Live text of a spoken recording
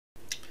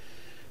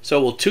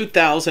So will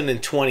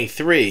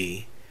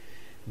 2023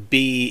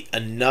 be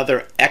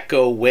another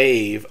echo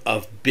wave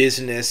of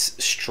business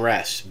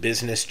stress,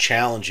 business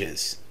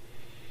challenges?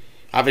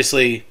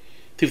 Obviously,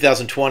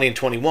 2020 and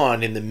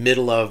 21, in the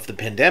middle of the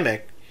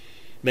pandemic,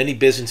 many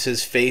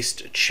businesses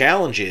faced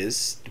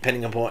challenges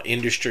depending on what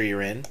industry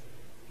you're in.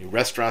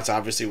 Restaurants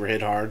obviously were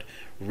hit hard.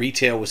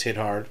 Retail was hit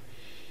hard.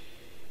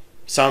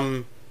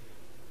 Some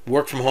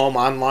work from home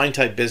online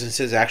type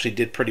businesses actually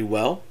did pretty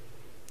well,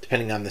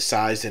 depending on the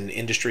size and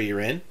industry you're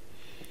in.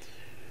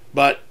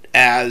 But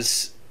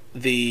as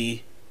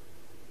the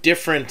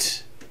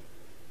different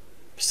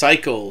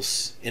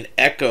cycles and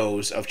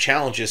echoes of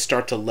challenges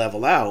start to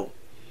level out,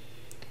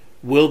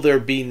 will there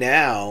be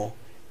now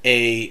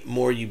a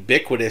more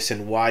ubiquitous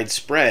and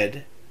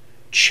widespread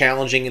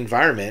challenging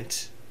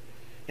environment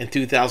in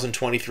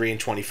 2023 and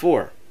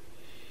 24?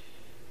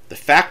 The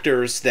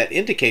factors that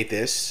indicate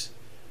this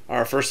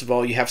are, first of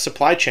all, you have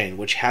supply chain,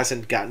 which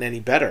hasn't gotten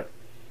any better.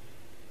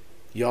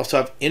 You also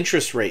have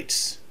interest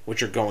rates,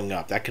 which are going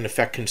up. That can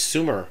affect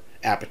consumer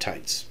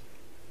appetites.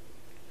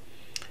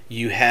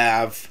 You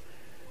have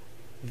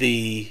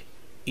the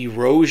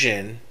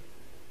erosion,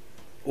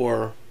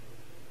 or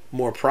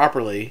more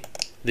properly,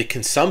 the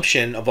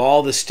consumption of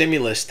all the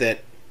stimulus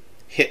that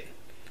hit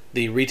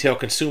the retail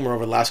consumer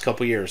over the last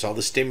couple of years. All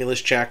the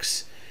stimulus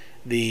checks,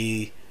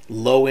 the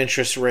low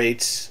interest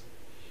rates,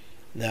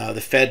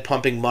 the Fed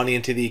pumping money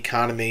into the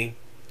economy,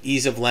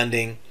 ease of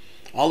lending,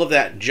 all of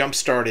that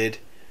jump-started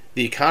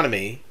the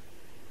economy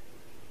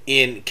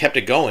and kept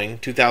it going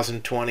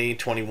 2020,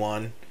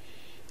 21,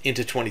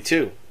 into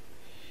 22.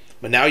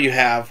 But now you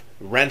have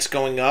rents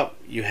going up,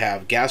 you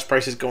have gas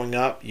prices going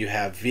up, you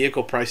have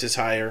vehicle prices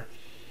higher,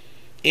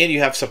 and you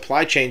have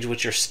supply chains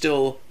which are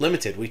still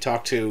limited. We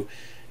talk to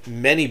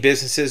many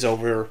businesses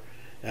over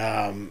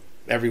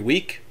every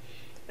week.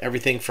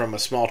 Everything from a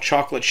small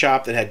chocolate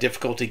shop that had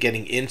difficulty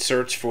getting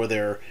inserts for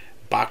their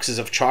boxes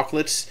of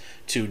chocolates,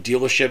 to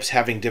dealerships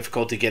having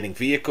difficulty getting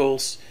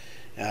vehicles,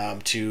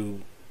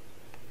 to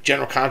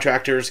general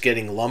contractors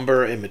getting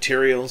lumber and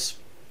materials,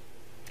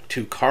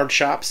 to card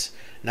shops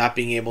not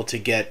being able to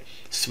get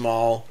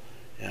small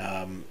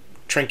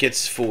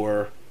trinkets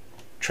for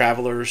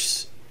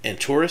travelers and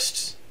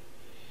tourists.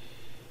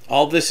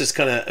 All this is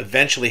going to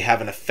eventually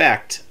have an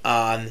effect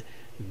on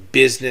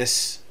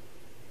business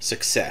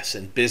success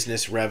and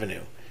business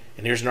revenue.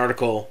 And here's an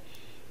article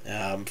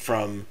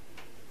from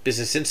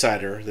Business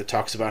Insider that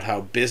talks about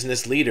how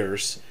business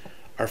leaders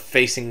are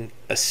facing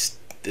the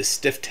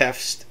stiff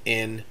test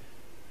in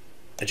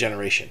a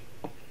generation,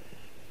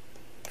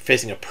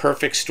 facing a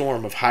perfect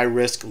storm of high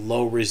risk,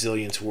 low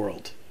resilience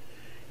world.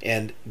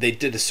 And they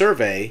did a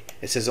survey.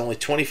 It says only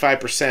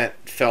 25%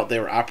 felt they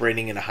were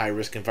operating in a high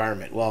risk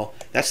environment. Well,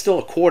 that's still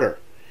a quarter.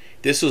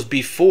 This was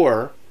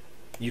before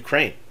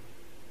Ukraine,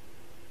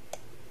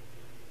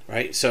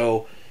 right?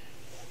 So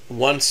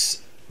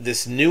once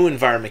this new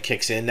environment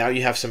kicks in, now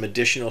you have some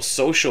additional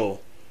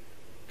social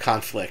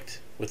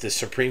conflict with the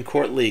Supreme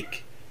Court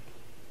leak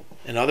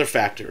and other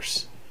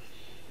factors.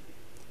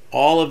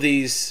 All of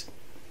these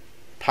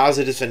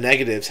positives and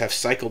negatives have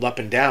cycled up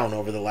and down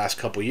over the last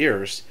couple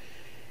years,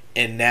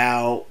 and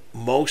now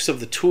most of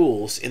the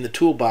tools in the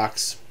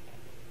toolbox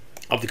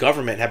of the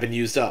government have been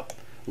used up.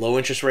 Low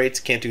interest rates,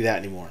 can't do that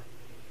anymore.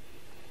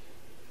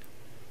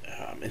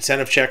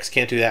 Incentive checks,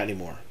 can't do that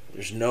anymore.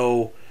 There's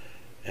no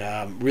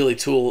really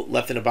tool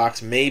left in the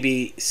box.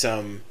 Maybe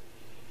some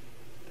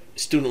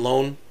student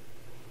loan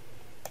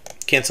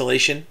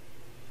cancellation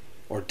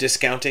or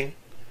discounting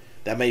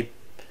that may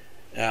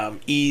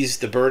ease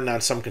the burden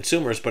on some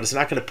consumers, but it's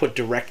not going to put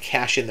direct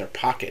cash in their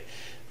pocket.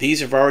 These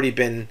have already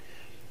been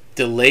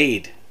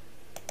delayed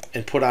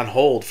and put on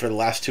hold for the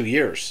last 2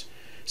 years.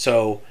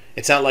 So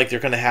it's not like they're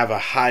going to have a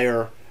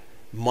higher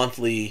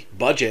monthly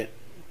budget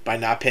by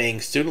not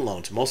paying student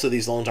loans. Most of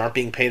these loans aren't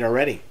being paid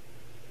already.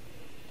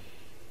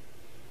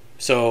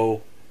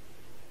 So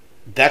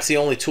that's the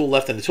only tool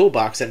left in the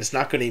toolbox, and it's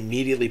not going to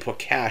immediately put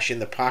cash in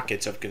the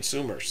pockets of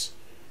consumers.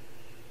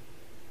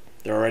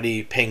 They're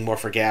already paying more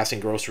for gas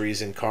and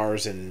groceries and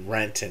cars and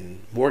rent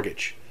and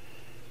mortgage.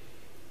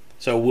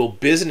 So will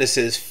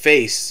businesses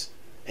face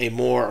a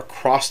more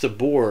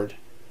across-the-board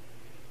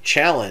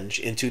challenge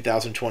in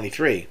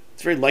 2023?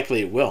 It's very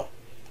likely it will.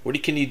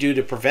 What can you do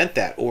to prevent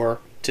that or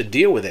to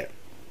deal with it?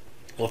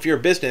 Well, if you're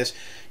a business,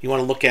 you want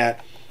to look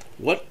at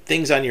what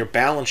things on your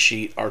balance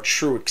sheet are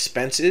true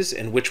expenses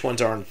and which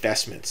ones are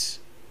investments.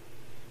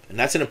 And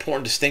that's an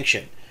important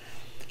distinction.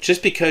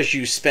 Just because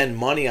you spend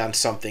money on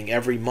something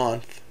every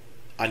month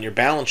on your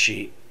balance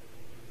sheet,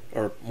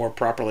 or more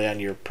properly on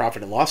your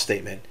profit and loss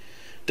statement,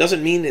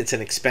 doesn't mean it's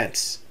an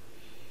expense.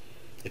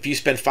 If you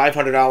spend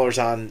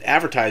 $500 on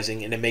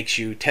advertising and it makes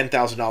you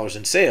 $10,000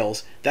 in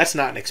sales, that's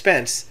not an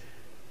expense.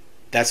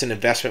 That's an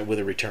investment with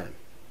a return.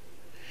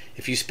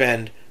 If you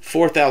spend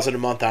 $4,000 a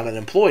month on an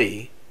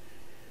employee,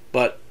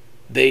 but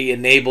they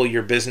enable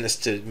your business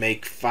to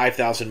make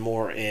 $5,000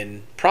 more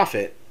in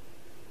profit,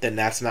 then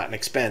that's not an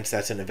expense,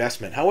 that's an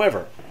investment.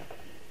 However,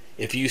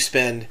 if you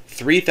spend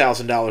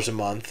 $3,000 a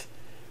month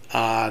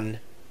on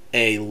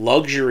a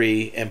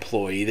luxury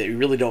employee that you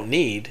really don't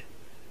need,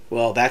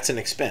 well, that's an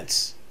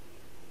expense.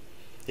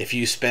 If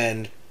you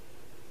spend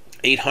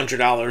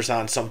 $800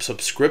 on some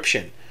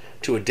subscription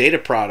to a data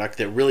product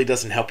that really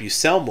doesn't help you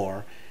sell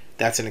more,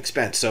 that's an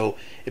expense. So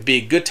it'd be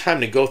a good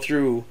time to go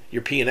through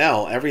your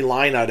P&L, every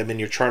line item in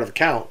your chart of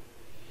account,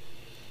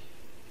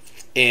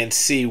 and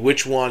see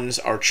which ones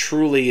are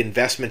truly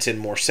investments in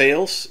more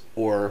sales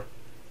or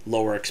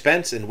lower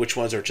expense, and which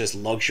ones are just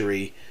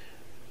luxury,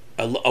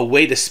 a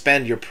way to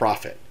spend your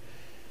profit.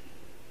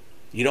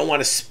 You don't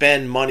want to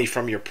spend money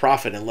from your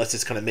profit unless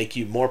it's going to make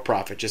you more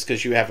profit. Just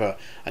because you have a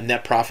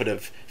net profit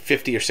of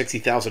 $50,000 or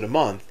 $60,000 a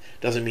month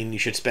doesn't mean you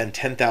should spend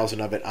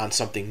 $10,000 of it on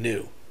something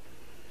new.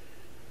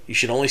 You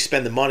should only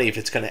spend the money if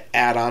it's going to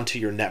add on to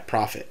your net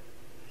profit.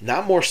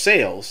 Not more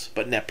sales,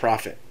 but net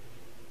profit.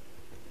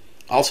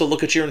 Also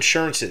look at your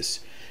insurances.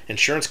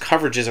 Insurance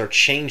coverages are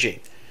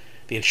changing.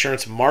 The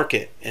insurance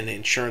market and the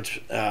insurance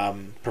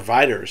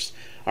providers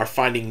are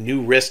finding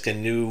new risks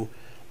and new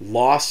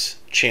loss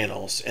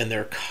channels, and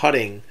they're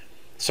cutting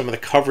some of the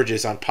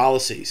coverages on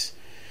policies.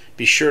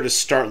 Be sure to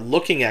start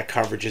looking at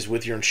coverages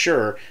with your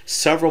insurer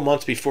several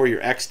months before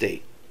your X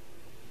date.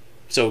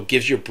 So it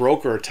gives your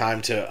broker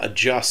time to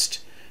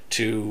adjust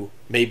to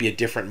maybe a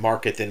different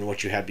market than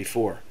what you had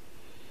before.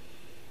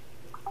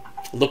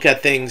 Look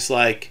at things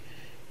like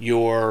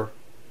your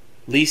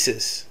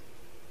leases.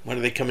 When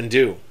do they come and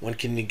due? When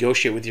can you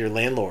negotiate with your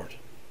landlord?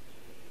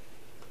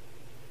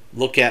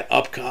 Look at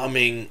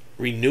upcoming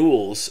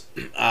renewals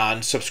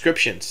on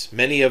subscriptions.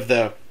 Many of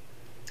the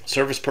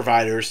service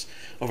providers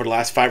over the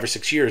last 5 or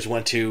 6 years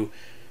went to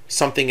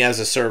something as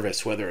a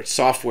service, whether it's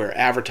software,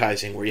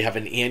 advertising, where you have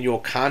an annual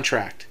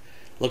contract.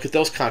 Look at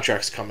those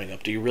contracts coming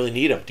up. Do you really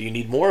need them? Do you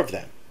need more of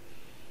them?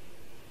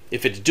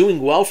 If it's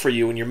doing well for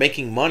you and you're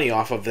making money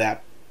off of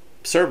that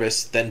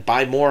service, then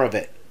buy more of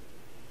it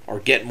or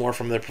get more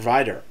from the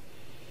provider.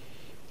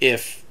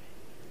 If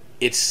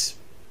it's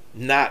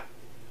not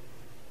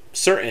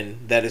certain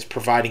that it's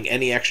providing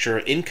any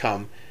extra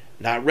income,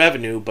 not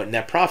revenue, but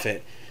net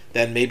profit,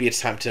 then maybe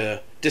it's time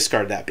to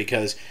discard that,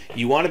 because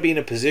you want to be in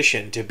a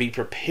position to be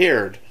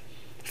prepared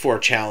for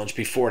a challenge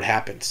before it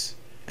happens.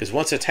 Because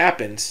once it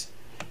happens,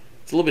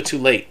 it's a little bit too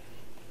late.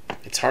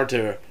 It's hard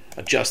to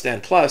adjust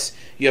then. Plus,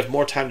 you have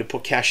more time to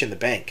put cash in the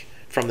bank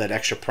from that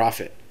extra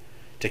profit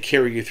to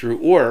carry you through,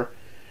 or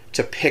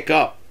to pick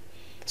up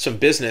some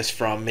business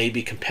from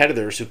maybe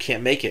competitors who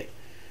can't make it.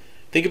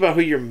 Think about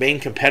who your main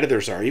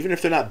competitors are. Even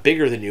if they're not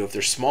bigger than you, if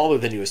they're smaller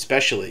than you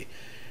especially,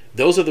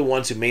 those are the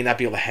ones who may not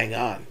be able to hang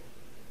on.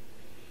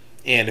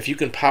 And if you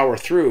can power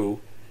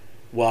through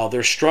while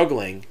they're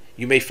struggling,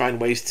 you may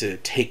find ways to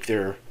take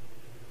their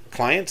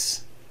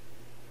clients,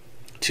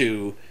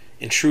 to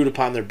intrude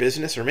upon their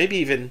business, or maybe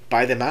even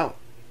buy them out.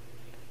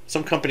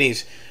 Some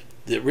companies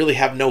that really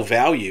have no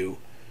value,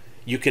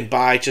 you can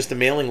buy just the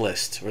mailing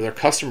list or their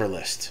customer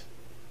list,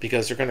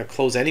 because they're going to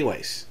close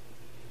anyways.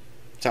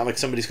 It's not like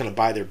somebody's going to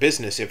buy their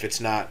business if it's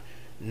not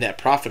net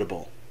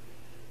profitable.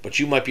 But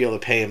you might be able to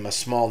pay them a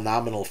small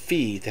nominal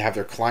fee to have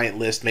their client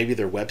list, maybe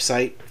their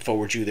website,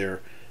 forward you their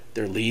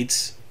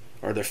leads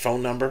or their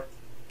phone number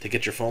to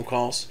get your phone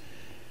calls.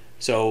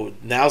 So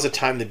now's the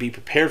time to be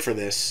prepared for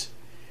this,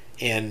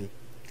 and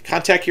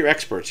contact your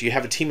experts. You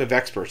have a team of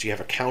experts. You have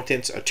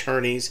accountants,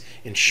 attorneys,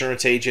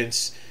 insurance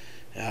agents,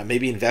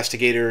 maybe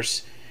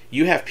investigators.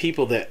 You have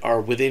people that are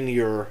within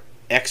your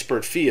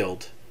expert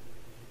field,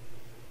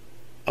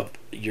 of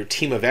your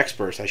team of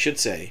experts, I should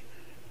say,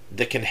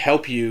 that can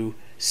help you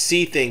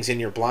see things in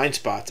your blind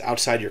spots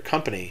outside your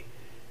company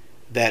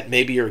that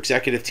maybe your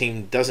executive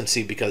team doesn't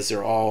see because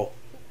they're all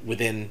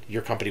within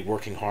your company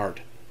working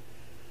hard.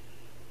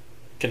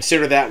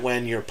 Consider that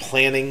when you're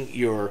planning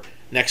your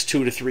next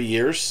 2 to 3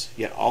 years.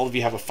 Yeah, all of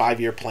you have a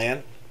 5-year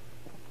plan,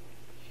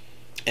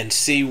 and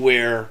see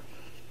where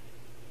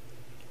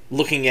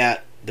looking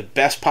at the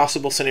best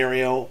possible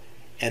scenario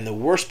and the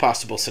worst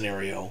possible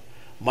scenario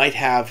might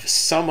have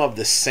some of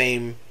the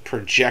same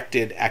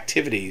projected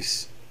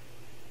activities,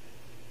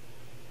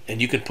 and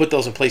you can put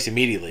those in place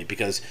immediately.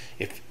 Because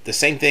if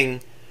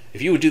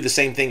you would do the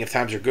same thing if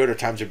times are good or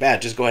times are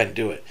bad, just go ahead and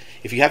do it.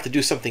 If you have to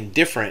do something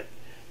different,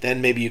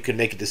 then maybe you can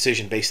make a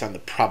decision based on the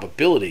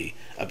probability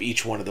of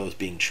each one of those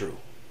being true.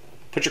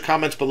 Put your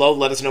comments below.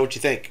 Let us know what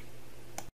you think.